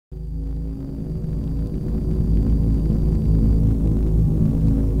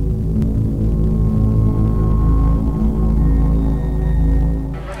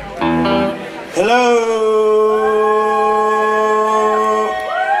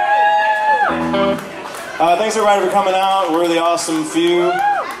Thanks everybody for coming out. We're the awesome few.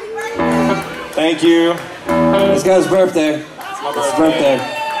 Thank you. This guy's birthday. It's my birthday.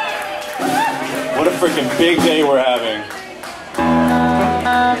 What a freaking big day we're having.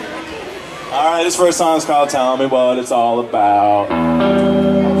 Alright, this first song is called Tell Me What It's All About.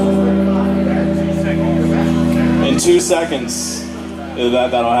 In 2 seconds,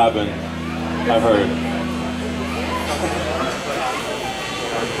 that'll happen, I've heard.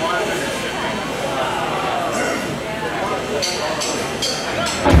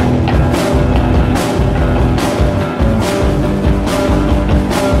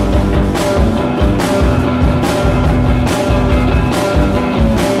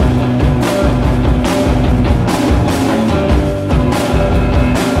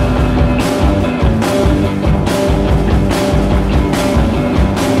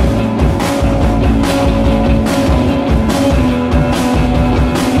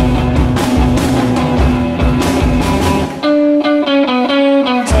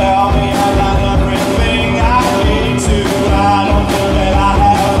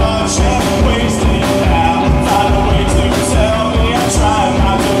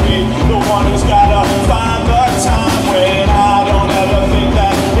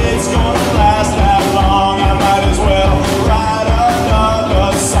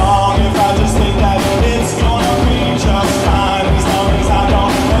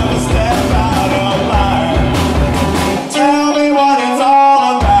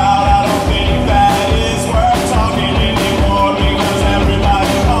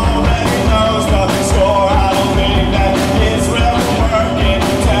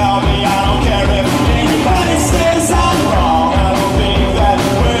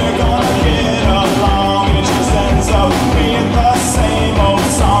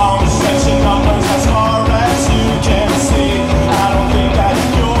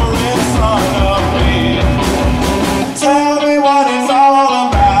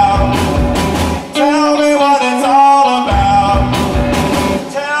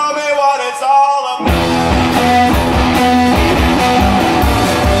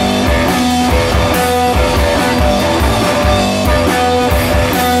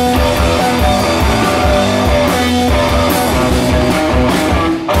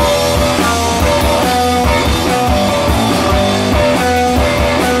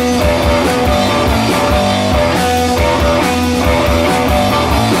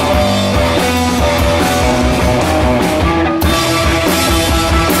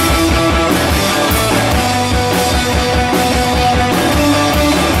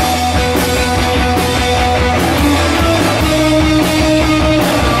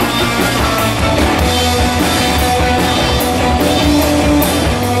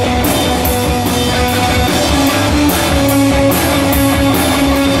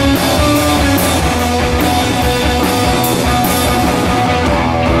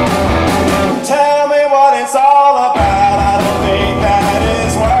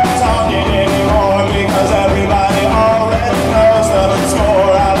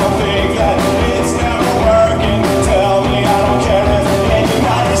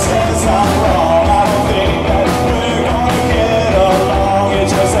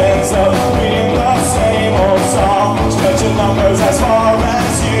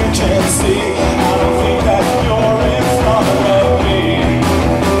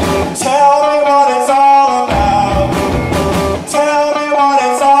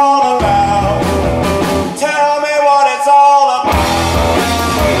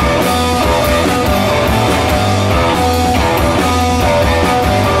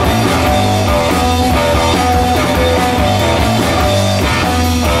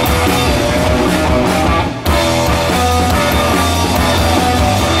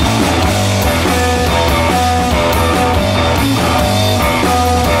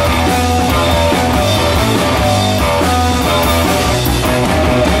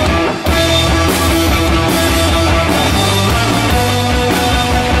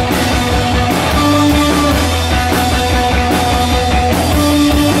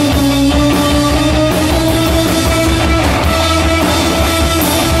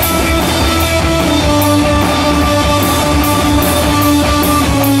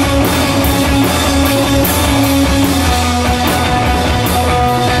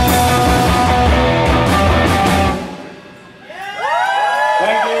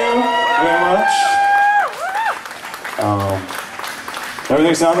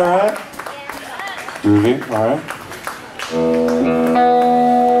 Everything sound alright? Groovy, alright.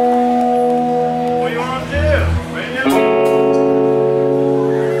 What do you want to do?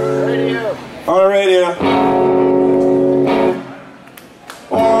 Radio? On the radio.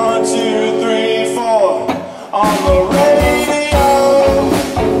 1, 2, 3, 4. on the radio,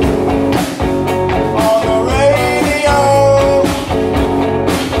 on the radio,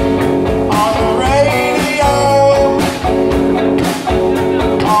 on the radio,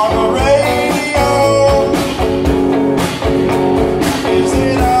 on the radio. Is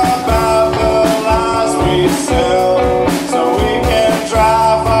it about the lies we sell so we can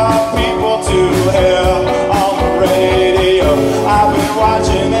drive our people to hell? On the radio, I've been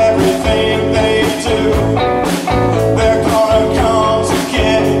watching everything they do. They're gonna come to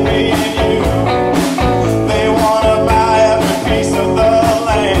get me and you. They wanna buy every piece of the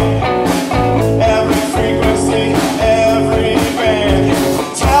land, every frequency, every band.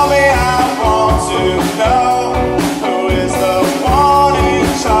 Tell me, I want to know, who is the one in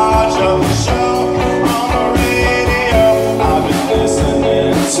charge of the show? On the radio, I've been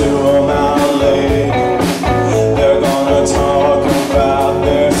listening to them out late. They're gonna talk about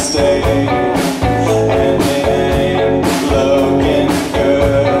their state.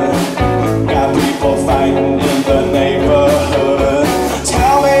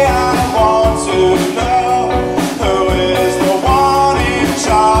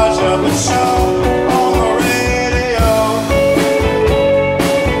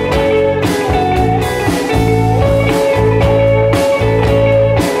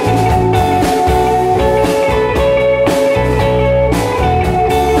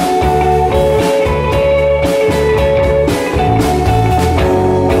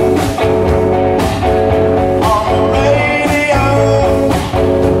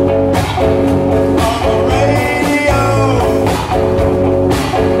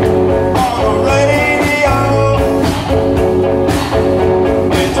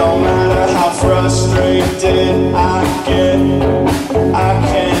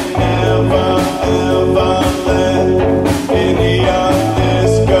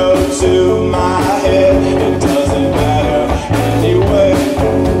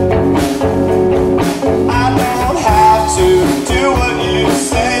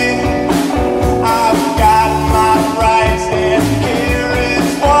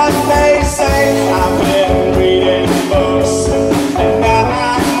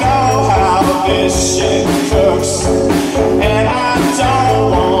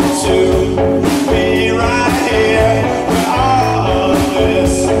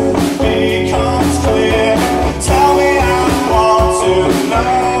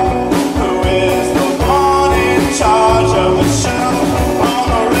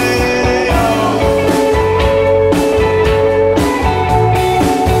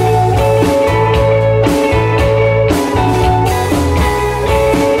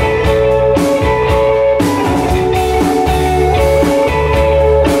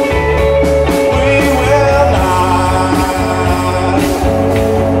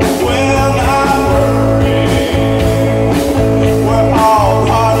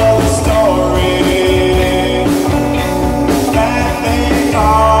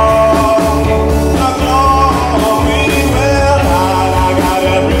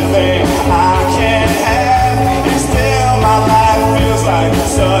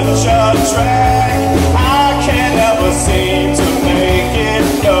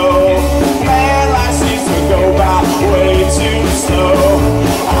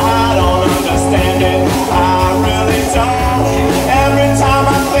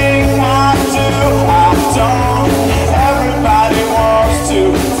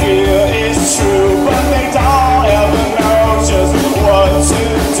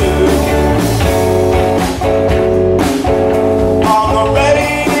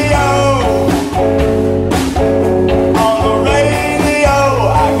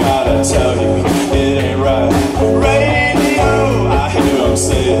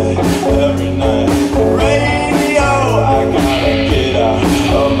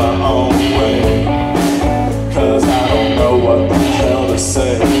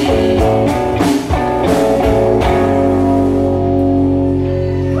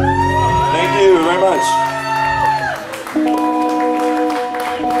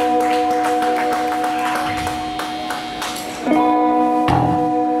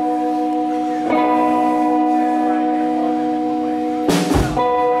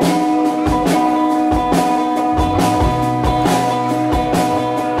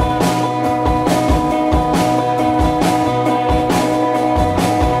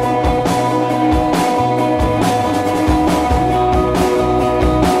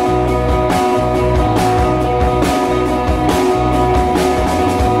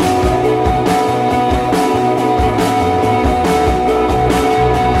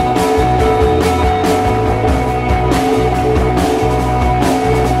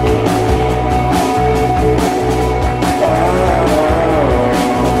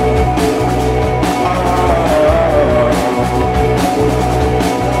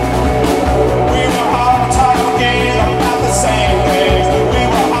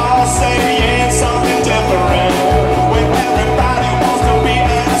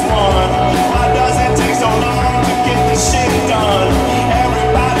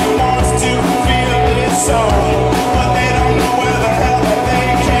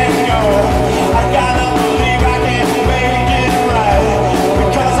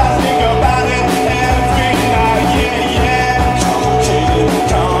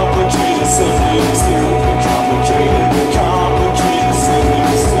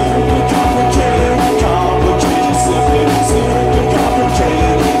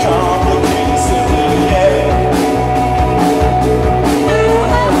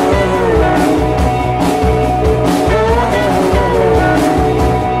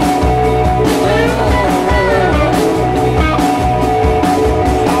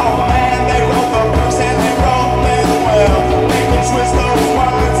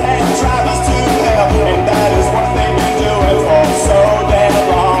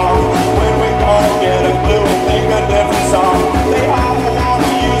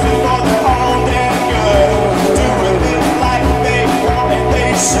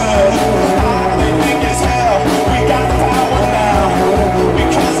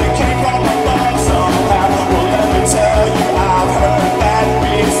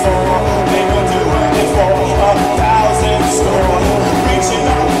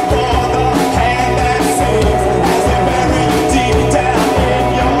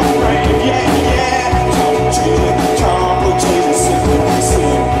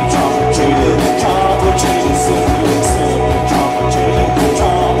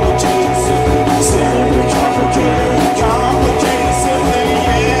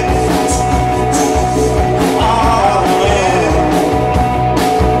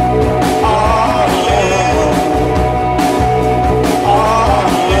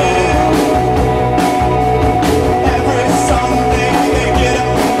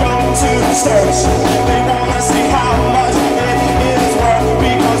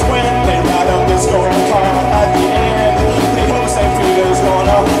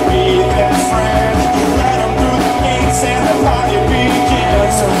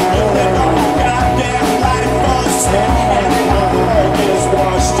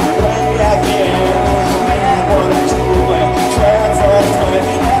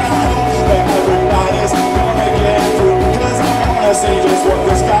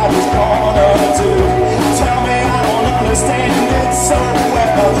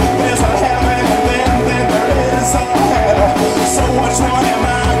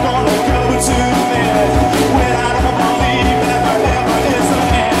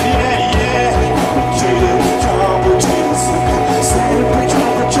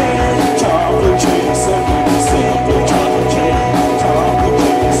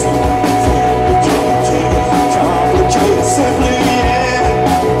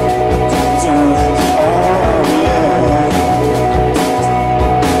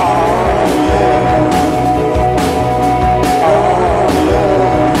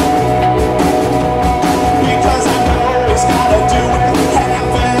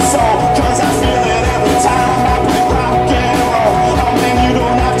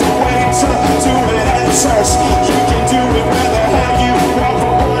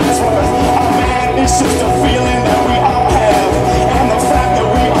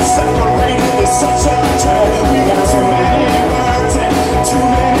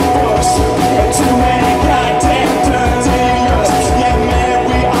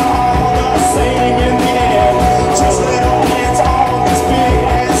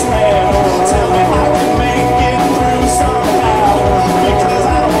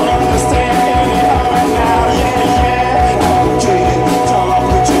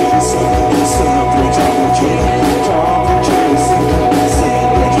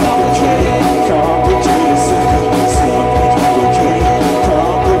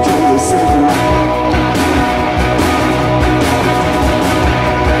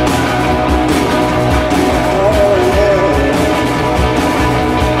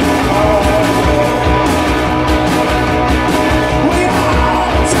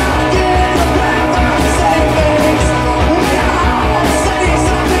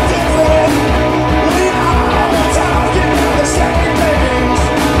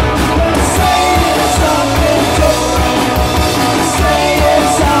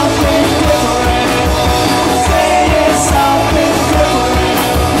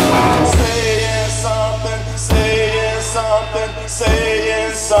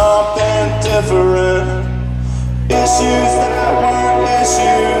 saying something different. Issues that weren't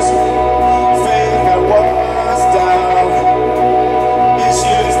issues, faith that was doubt.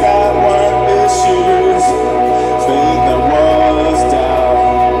 Issues that weren't issues, faith that was doubt.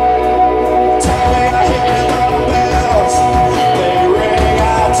 Tell me I hear the bells, they ring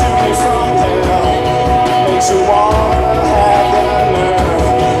out to me from hell. Makes you wanna have the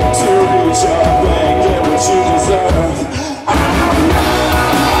nerve to reach up and get what you deserve.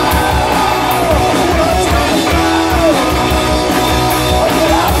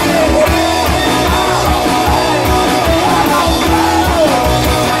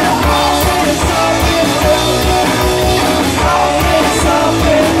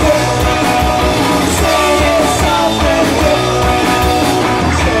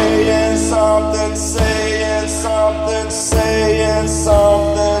 Saying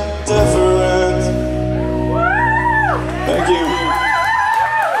something different. Thank you.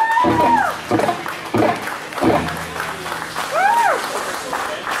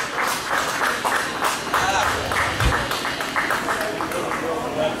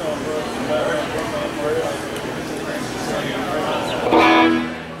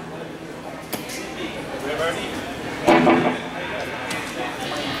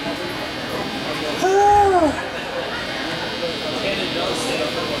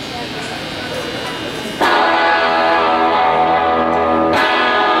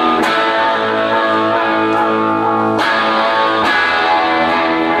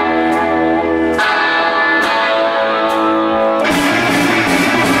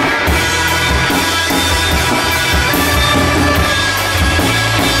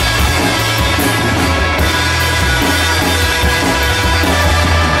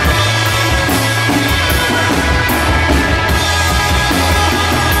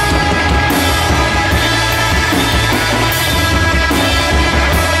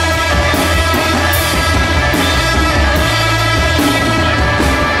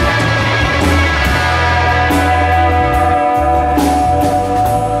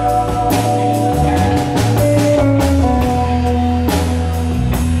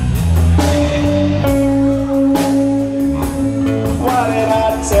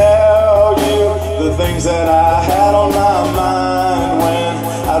 Things that I had on my mind when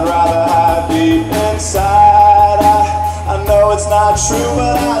I'd rather hide deep inside. I know it's not true,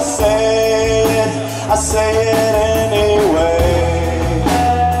 but I say it anyway.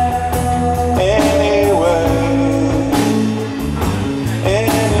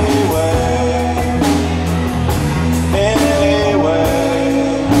 Anyway,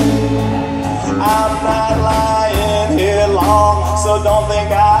 I'm not lying here long, so don't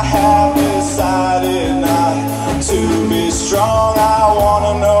think I have decided not to be strong. I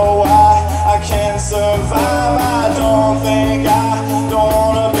wanna know why I can't survive. I don't think I don't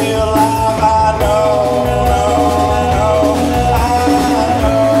wanna be alive. I know,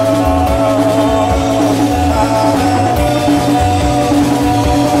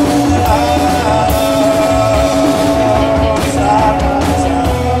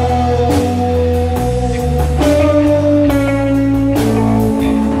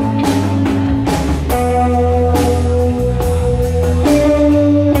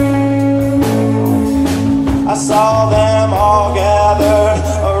 I saw them all gather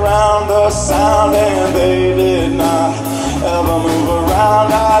around the sound, and they did not ever move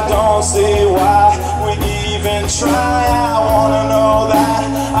around. I don't see why we even try. I wanna know that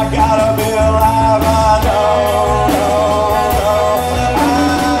I gotta be alive. I know.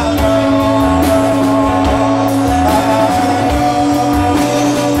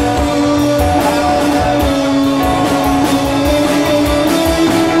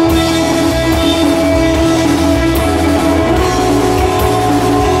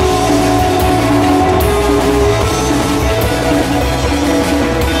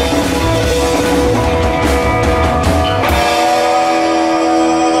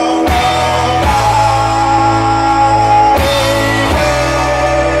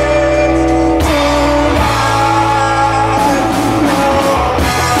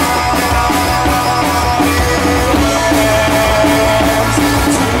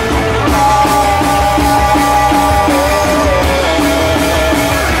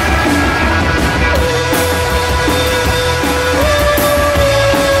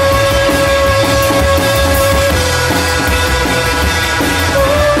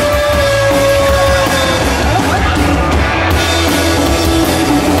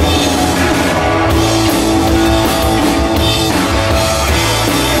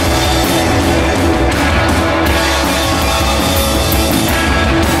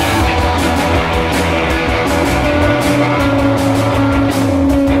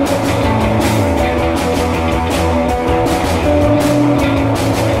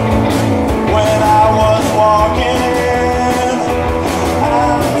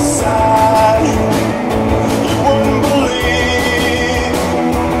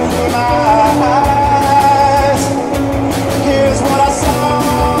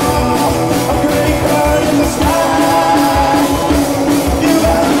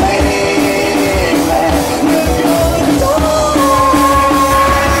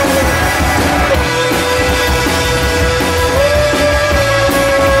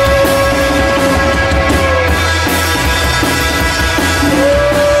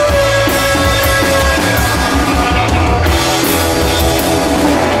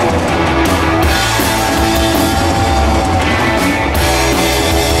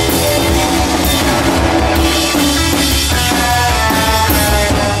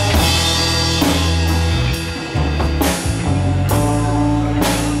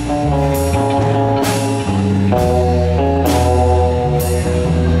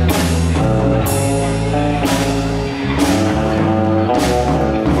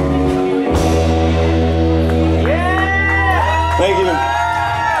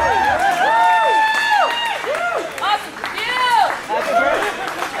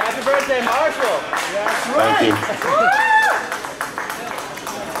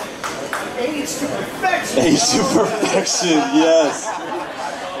 Age to perfection. Age to perfection, yes.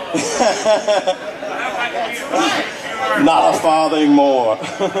 Not a farthing more.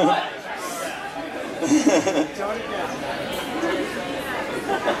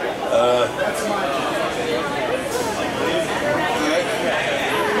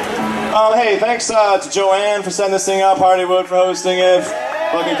 Hey, thanks to Joanne for setting this thing up, Hardywood for hosting it,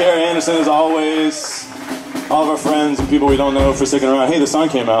 fucking Carrie Anderson as always, all of our friends and people we don't know for sticking around. Hey, the song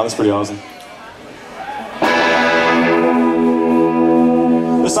came out, that's pretty awesome.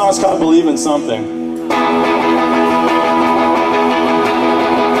 This song's called Believe in Something.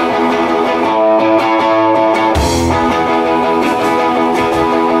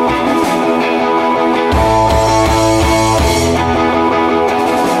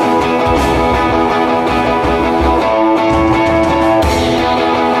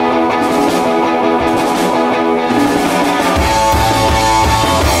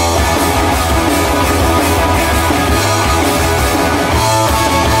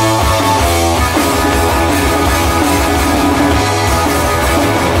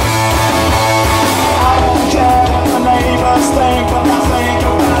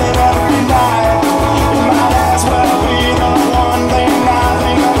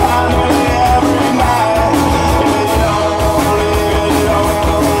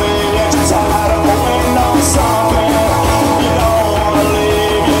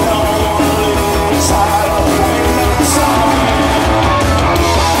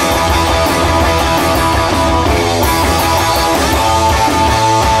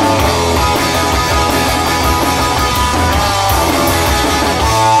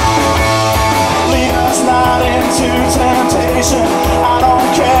 I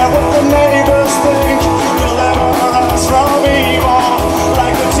don't care what the neighbors think. Deliver us from evil,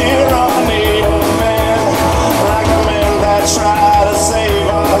 like the tyranny of men, like the men that try to save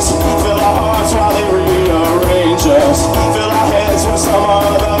us. Fill our hearts while they rearrange us. Fill our heads with some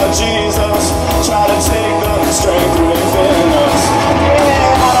other Jesus. Try to take the strength within us.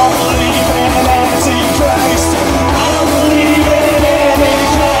 Yeah, I don't believe in Antichrist. I don't believe in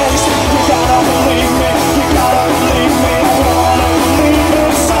Antichrist. You gotta believe me. You gotta believe me.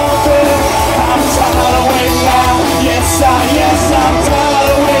 Yes, I'm tired of waiting now. Yes, I'm tired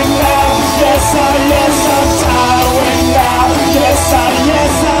of waiting now. Yes,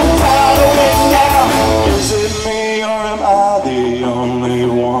 I'm tired of waiting now. Is it me or am I the only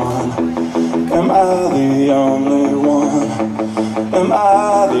one? Am I the only one? Am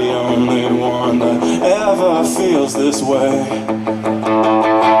I the only one that ever feels this way?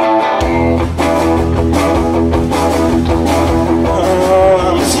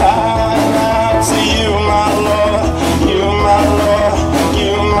 I'm tired now to you, my Lord. You, my Lord.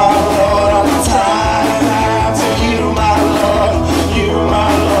 You, my Lord. I'm tired now to you, my Lord. You, my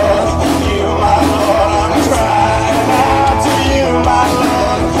Lord. You, my Lord. I'm crying out to you, my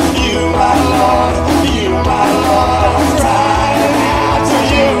Lord. You, my Lord. You, my Lord. I'm crying out to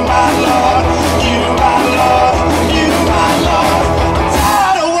you, my Lord. You, my Lord. You, my Lord. I'm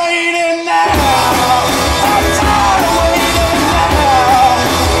tired of waiting now. I'm tired of waiting now.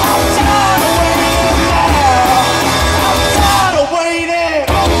 I'm tired of waiting now. I'm tired of waiting.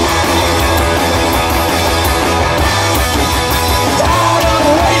 Tired of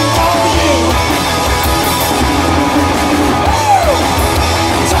waiting on you.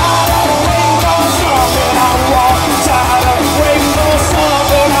 Tired of waiting on something I want. Tired of waiting on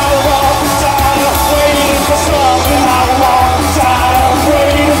something I want. Tired of waiting for something I want. Tired of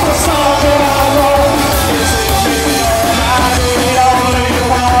waiting for something I want. Is it me or am I the only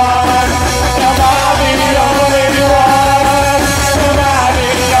one? Am I the only one? Am I the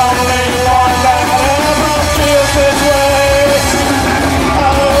only one that ever feels this way?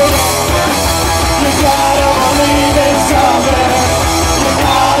 Oh, you gotta believe in something. You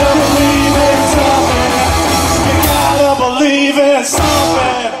gotta believe in something. You gotta believe in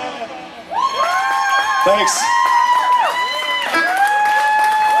something. Thanks.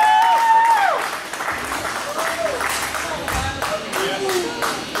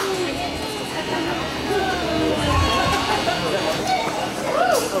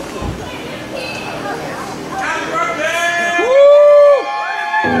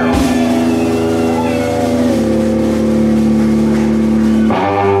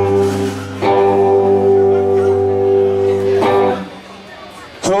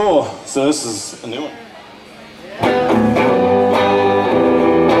 Cool. So this is a new one.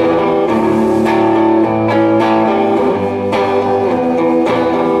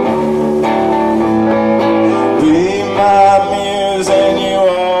 Be my muse and you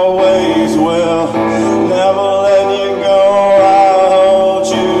always will. Never let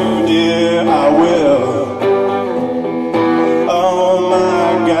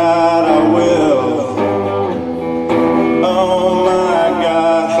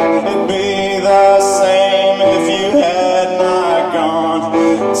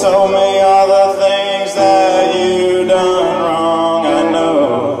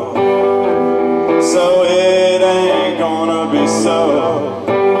be so.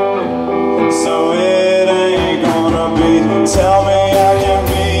 So it ain't gonna be. Tell me I can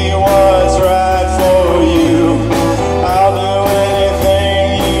be what's right for you. I'll do anything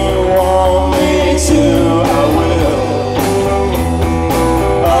you want me to. I will.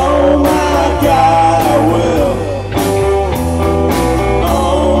 Oh my God, I will.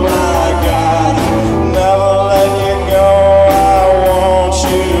 Oh my God, never let you go. I want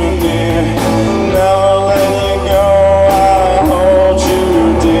you near. Never let you go. I hold you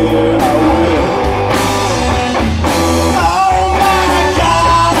dear. I will. Oh my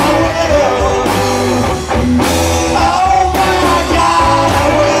God, I will. Oh my God, I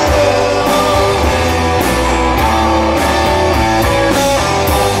will.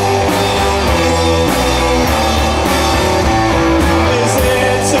 Is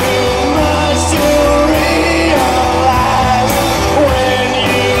it too much to realize when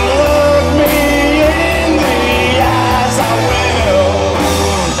you look me in the eyes? I will.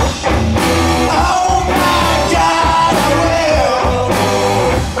 Oh my God, I will.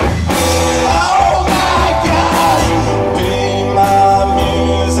 Oh my God, be my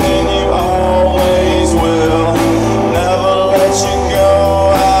muse and you always will. Never let you go.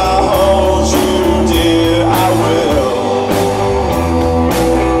 I hold you dear. I will.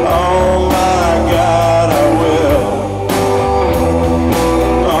 Oh my God, I will.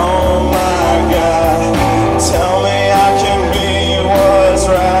 Oh my God, tell me I can be what's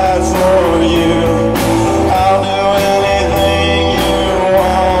right for you. I'll do anything you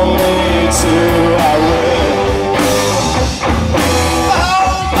want me to. I will.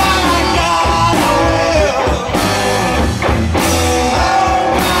 Oh my God, I will. Oh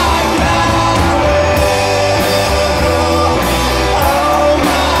my God, I will. Oh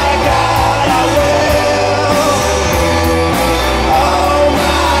my God, I will. Oh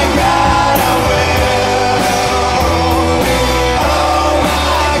my God, I will. Oh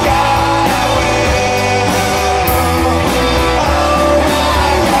my God, I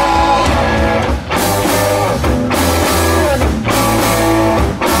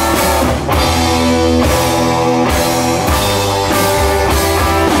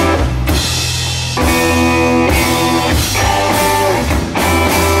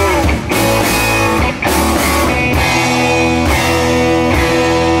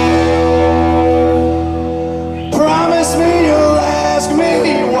promise me you'll ask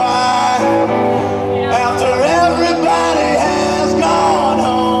me why. After everybody has gone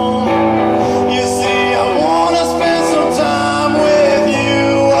home, you see, I wanna spend some time with you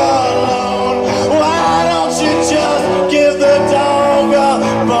alone. Why don't you just give the dog a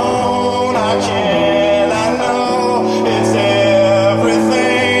bone? I can, I know it's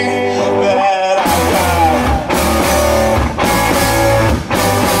everything that I got.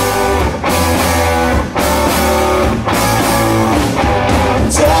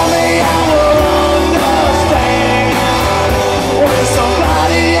 Tell me I will understand when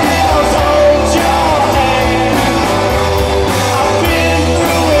somebody else holds your hand. I've been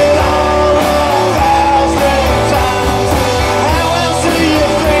through it all 1,000 times. How else do you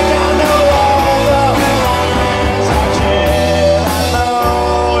think I know all the lines? I can, I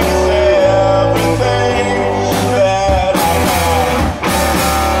know it's everything that I got.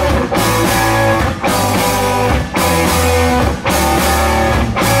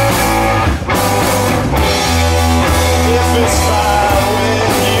 If it's fine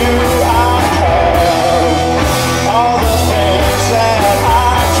with you, I have all the things that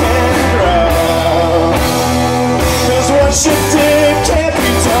I can grab. 'Cause what you did can't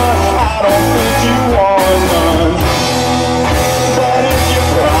be done. I don't think you want none. But if you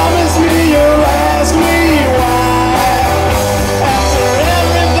promise me you'll ask me why, after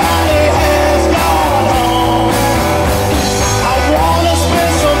everybody has gone home, I wanna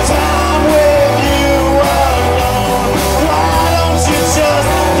spend some time with you alone. Why don't you just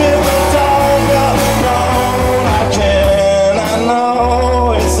give the dog a bone? I can, I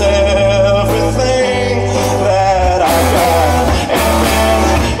know it's everything that I got. And then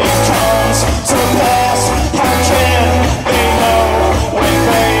it comes to pass. How can they know when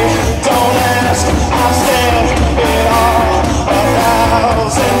they don't ask? I've said it all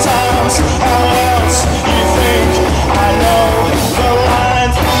 1,000 times. How else you think I know the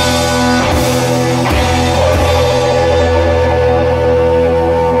lines?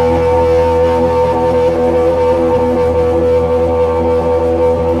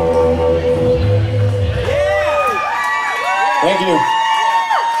 Thank you.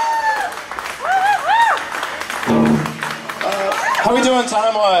 How we doing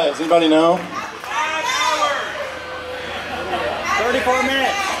time-wise? Anybody know? 34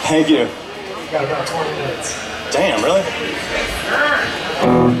 minutes. Thank you. Got about 20 minutes. Damn, really?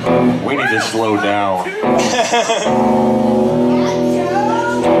 We need to slow down.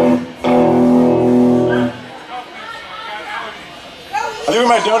 I think we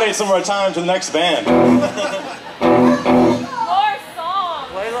might donate some of our time to the next band. More songs.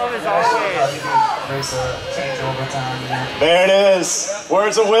 Play Love is always. There's a changeover time. There it is.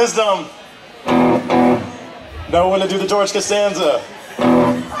 Words of wisdom. Know when to do the George Costanza.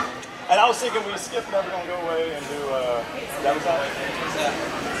 And I was thinking we skip Never Gonna Go Away and do that was that.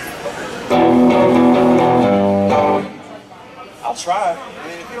 I'll try. I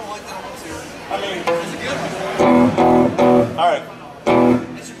mean, if you don't like that, I want to. I mean, it's a good one. All right.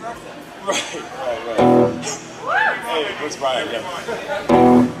 It's your birthday. Right. Hey, what's Brian? Yeah.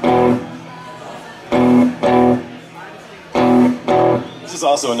 This is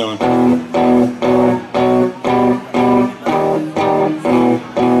also a new one.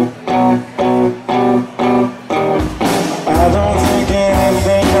 I don't think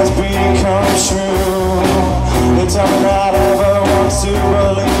anything has become true. They tell me not ever want to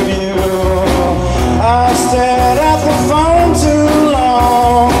believe you. I've stared at the phone too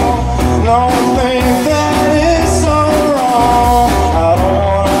long. No one thinks that is so wrong. I don't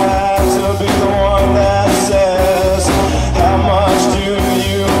wanna have to be the one that says, how much do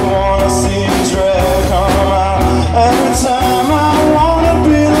you wanna see dread come out? Every time I wanna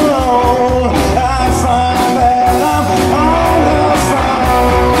be alone, I find that I'm on the phone.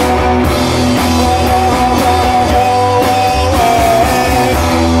 They're never gonna go away.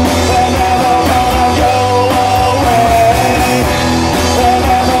 They're never gonna go away. They're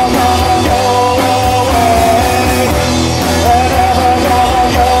never gonna go away. They're never gonna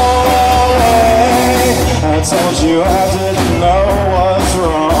go away. I told you I didn't know what's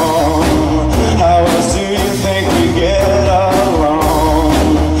wrong. How else do you think we get along?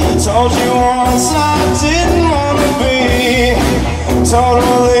 Told you once I didn't want to be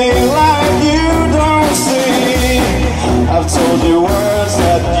totally like you don't see. I've told you words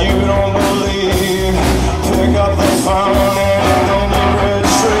that you don't believe. Pick up the phone and don't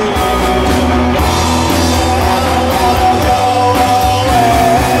retreat. I don't wanna go away.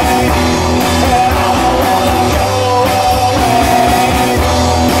 I don't wanna go away.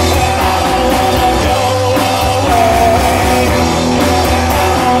 I don't wanna go away.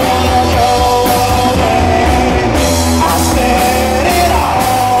 I don't wanna go away. I said it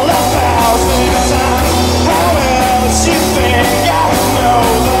all 1,000 times. How else you think I know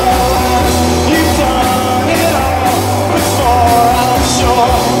the lines? You've done it all before, I'm sure,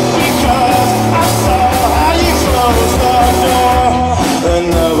 because I saw how you closed the door. They're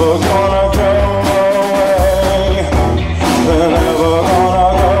never gonna go away. They're never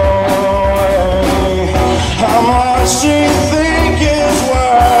gonna go away. How much do you think it's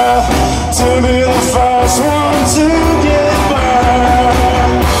worth to be the first one to get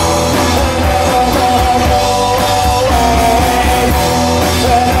burned? They're never gonna go away.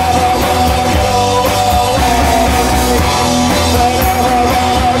 They're never gonna go away. They're never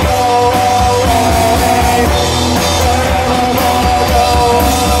gonna go away. They're never gonna go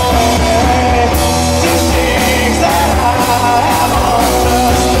away. These things that I have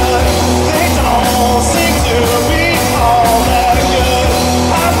understood, they don't seem to be all that good.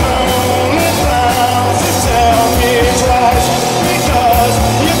 I've known it bound to tell me twice, because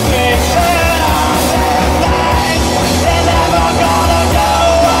you think that I'm that nice. They're never gonna go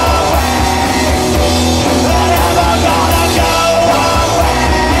away. They're never gonna go away.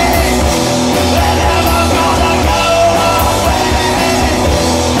 They're never gonna go away.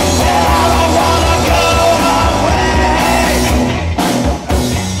 And I don't wanna go away.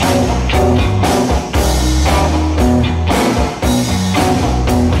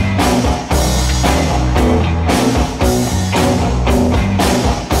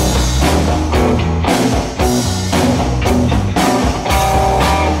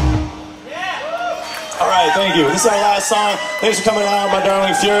 All right, thank you. This is our last song. Thanks for coming out. My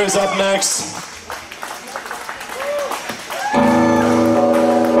Darling Fury's up next.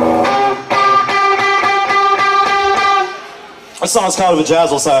 This song's called The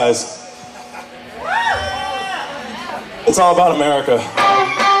Jazzle Size. It's all about America.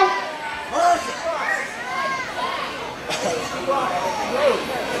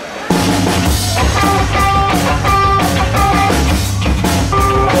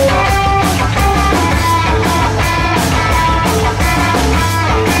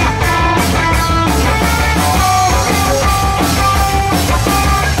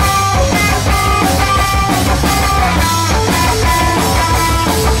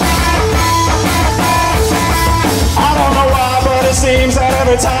 I don't know why, but it seems that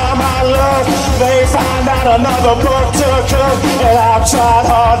every time I look, they find out another book to cook. And I've tried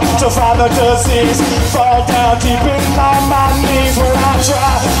hard to find the disease, fall down deep in on my knees when I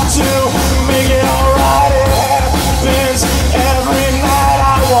try to make it alright. It happens every night.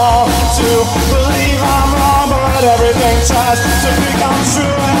 I want to believe I'm wrong, but everything tries to become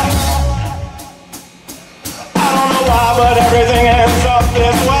true. I don't know why, but everything ends up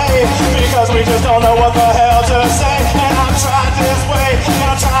this way, because we just don't know what the hell to say. And I've tried this way, and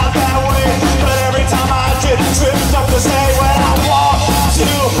I've tried that way, but every time I get tripped up to say when I want to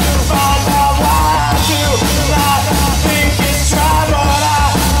find out why I do not think it's right, but I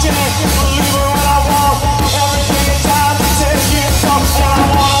can't believe it when I want everything in time to take you from. And I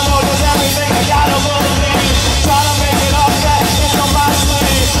wanna know just everything I gotta believe, try to make it up that it's on my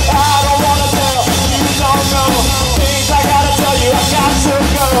sleeve. I don't wanna tell, you don't know things I gotta tell you, I got to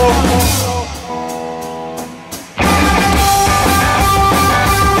go.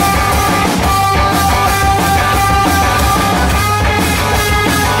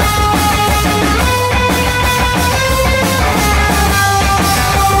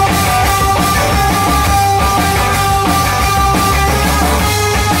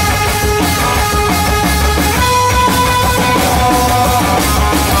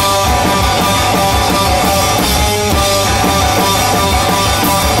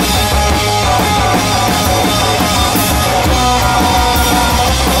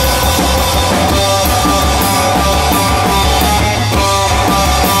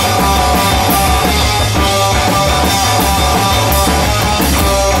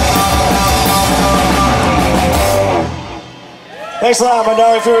 Thanks a lot,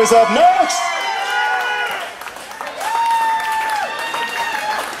 Minority Fury is up next.